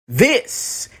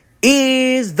This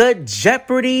is the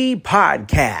Jeopardy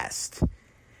podcast.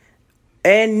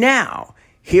 And now,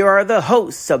 here are the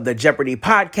hosts of the Jeopardy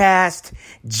podcast,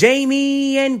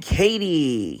 Jamie and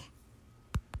Katie.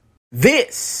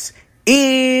 This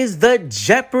is the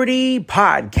Jeopardy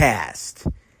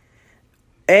podcast.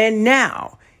 And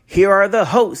now, here are the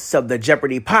hosts of the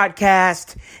Jeopardy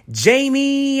podcast,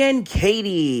 Jamie and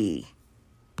Katie.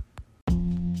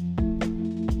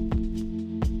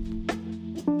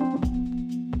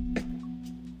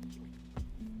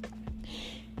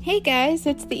 Hey guys,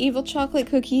 it's the Evil Chocolate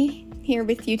Cookie here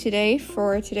with you today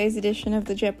for today's edition of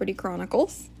the Jeopardy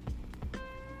Chronicles.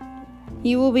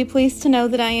 You will be pleased to know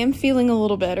that I am feeling a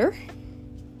little better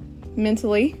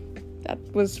mentally. That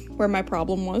was where my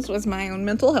problem was my own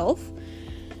mental health.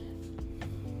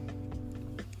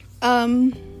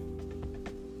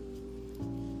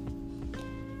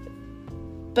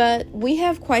 But we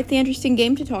have quite the interesting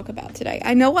game to talk about today.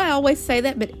 I know I always say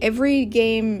that, but every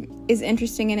game is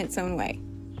interesting in its own way.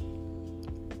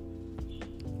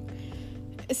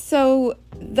 So,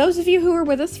 those of you who were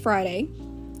with us Friday,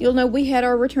 you'll know we had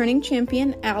our returning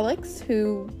champion, Alex,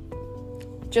 who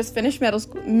just finished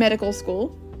medical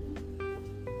school.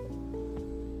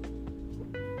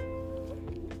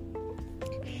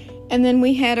 And then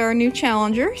we had our new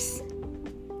challengers,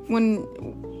 one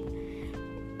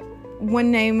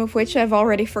name of which I've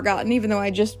already forgotten, even though I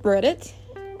just read it.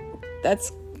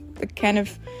 That's the kind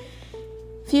of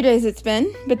few days it's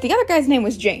been. But the other guy's name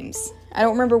was James. I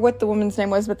don't remember what the woman's name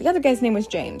was, but the other guy's name was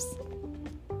James.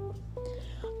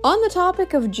 On the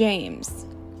topic of James,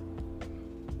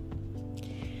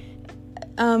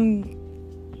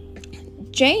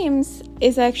 James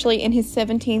is actually in his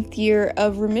 17th year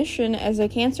of remission as a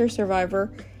cancer survivor,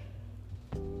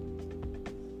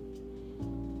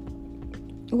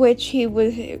 which he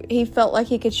felt like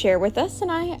he could share with us,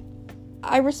 and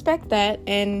I respect that,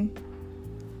 and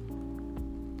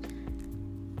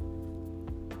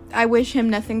I wish him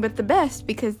nothing but the best,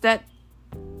 because that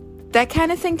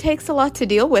kind of thing takes a lot to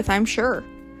deal with, I'm sure.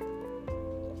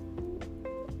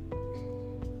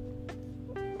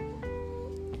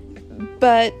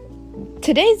 But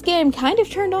today's game kind of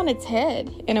turned on its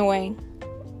head, in a way.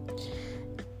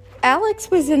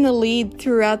 Alex was in the lead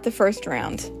throughout the first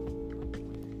round.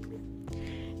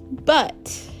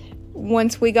 But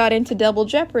once we got into Double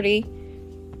Jeopardy,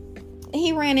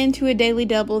 he ran into a daily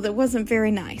double that wasn't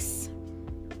very nice.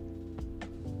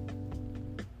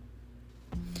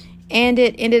 And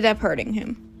it ended up hurting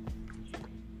him.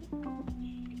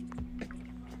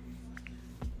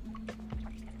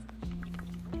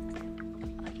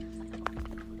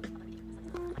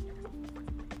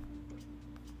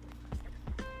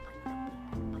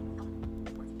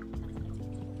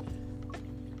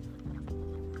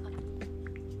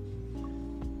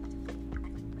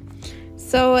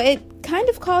 So it kind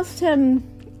of cost him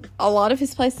a lot of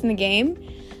his place in the game.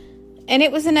 And it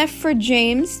was enough for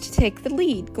James to take the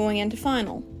lead going into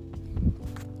final.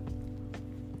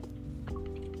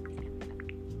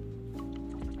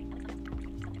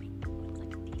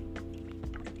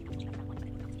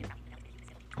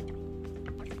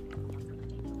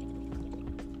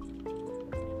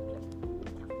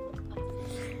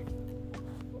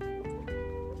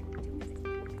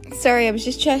 Sorry, I was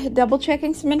just double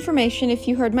checking some information if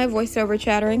you heard my voiceover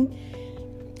chattering.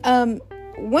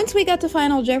 Once we got to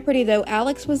Final Jeopardy, though,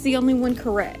 Alex was the only one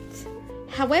correct.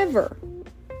 However,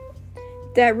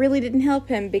 that really didn't help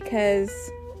him because,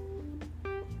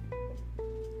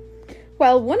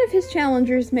 while one of his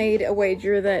challengers made a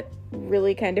wager that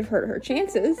really kind of hurt her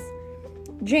chances,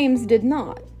 James did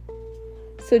not.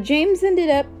 So James ended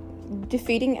up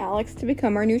defeating Alex to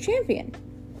become our new champion.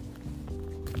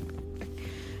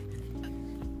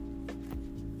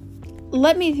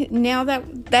 Now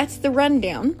that's the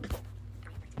rundown.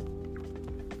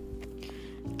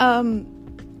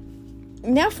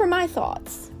 Now for my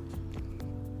thoughts.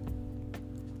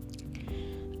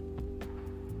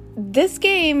 This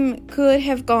game could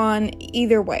have gone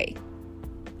either way.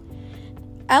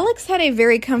 Alex had a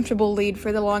very comfortable lead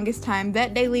for the longest time.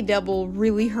 That daily double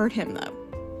really hurt him, though.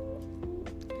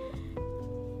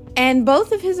 And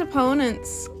both of his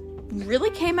opponents really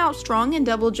came out strong in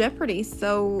Double Jeopardy,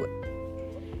 so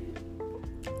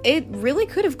it really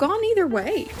could have gone either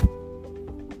way.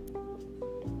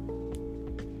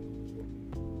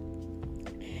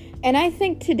 And I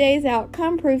think today's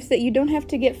outcome proves that you don't have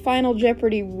to get Final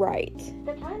Jeopardy right.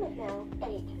 The time is now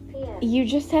 8 p.m. You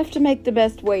just have to make the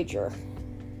best wager,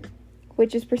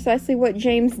 which is precisely what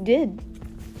James did.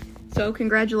 So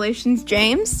congratulations,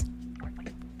 James.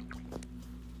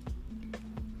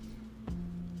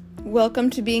 Welcome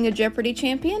to being a Jeopardy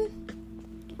champion.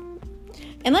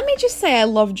 And let me just say I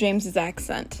love James's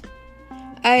accent.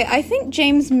 I think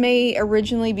James may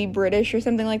originally be British or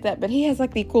something like that, but he has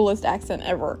like the coolest accent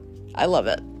ever. I love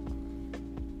it.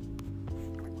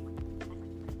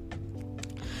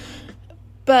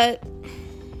 But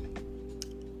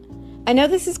I know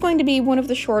this is going to be one of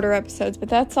the shorter episodes, but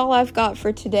that's all I've got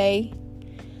for today.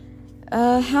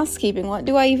 Housekeeping. What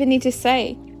do I even need to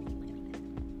say?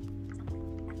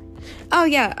 Oh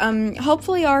yeah,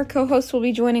 hopefully our co-host will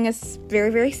be joining us very,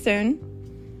 very soon.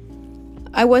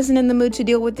 I wasn't in the mood to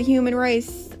deal with the human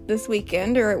race this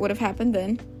weekend, or it would have happened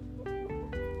then.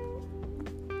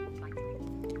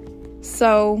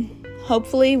 So,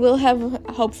 hopefully we'll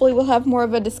have more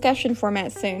of a discussion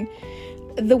format soon.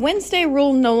 The Wednesday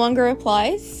rule no longer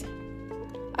applies.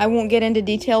 I won't get into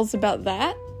details about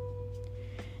that.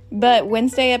 But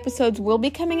Wednesday episodes will be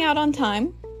coming out on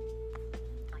time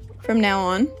from now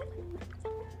on.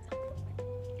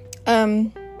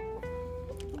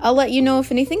 I'll let you know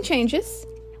if anything changes.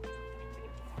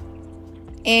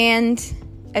 And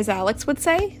as Alex would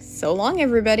say, so long,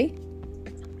 everybody.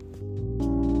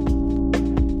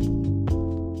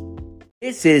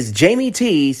 This is Jamie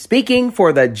T speaking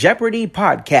for the Jeopardy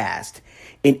podcast,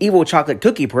 an Evil Chocolate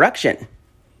Cookie production.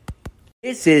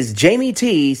 This is Jamie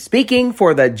T speaking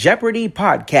for the Jeopardy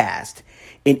podcast,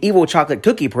 an Evil Chocolate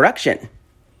Cookie production.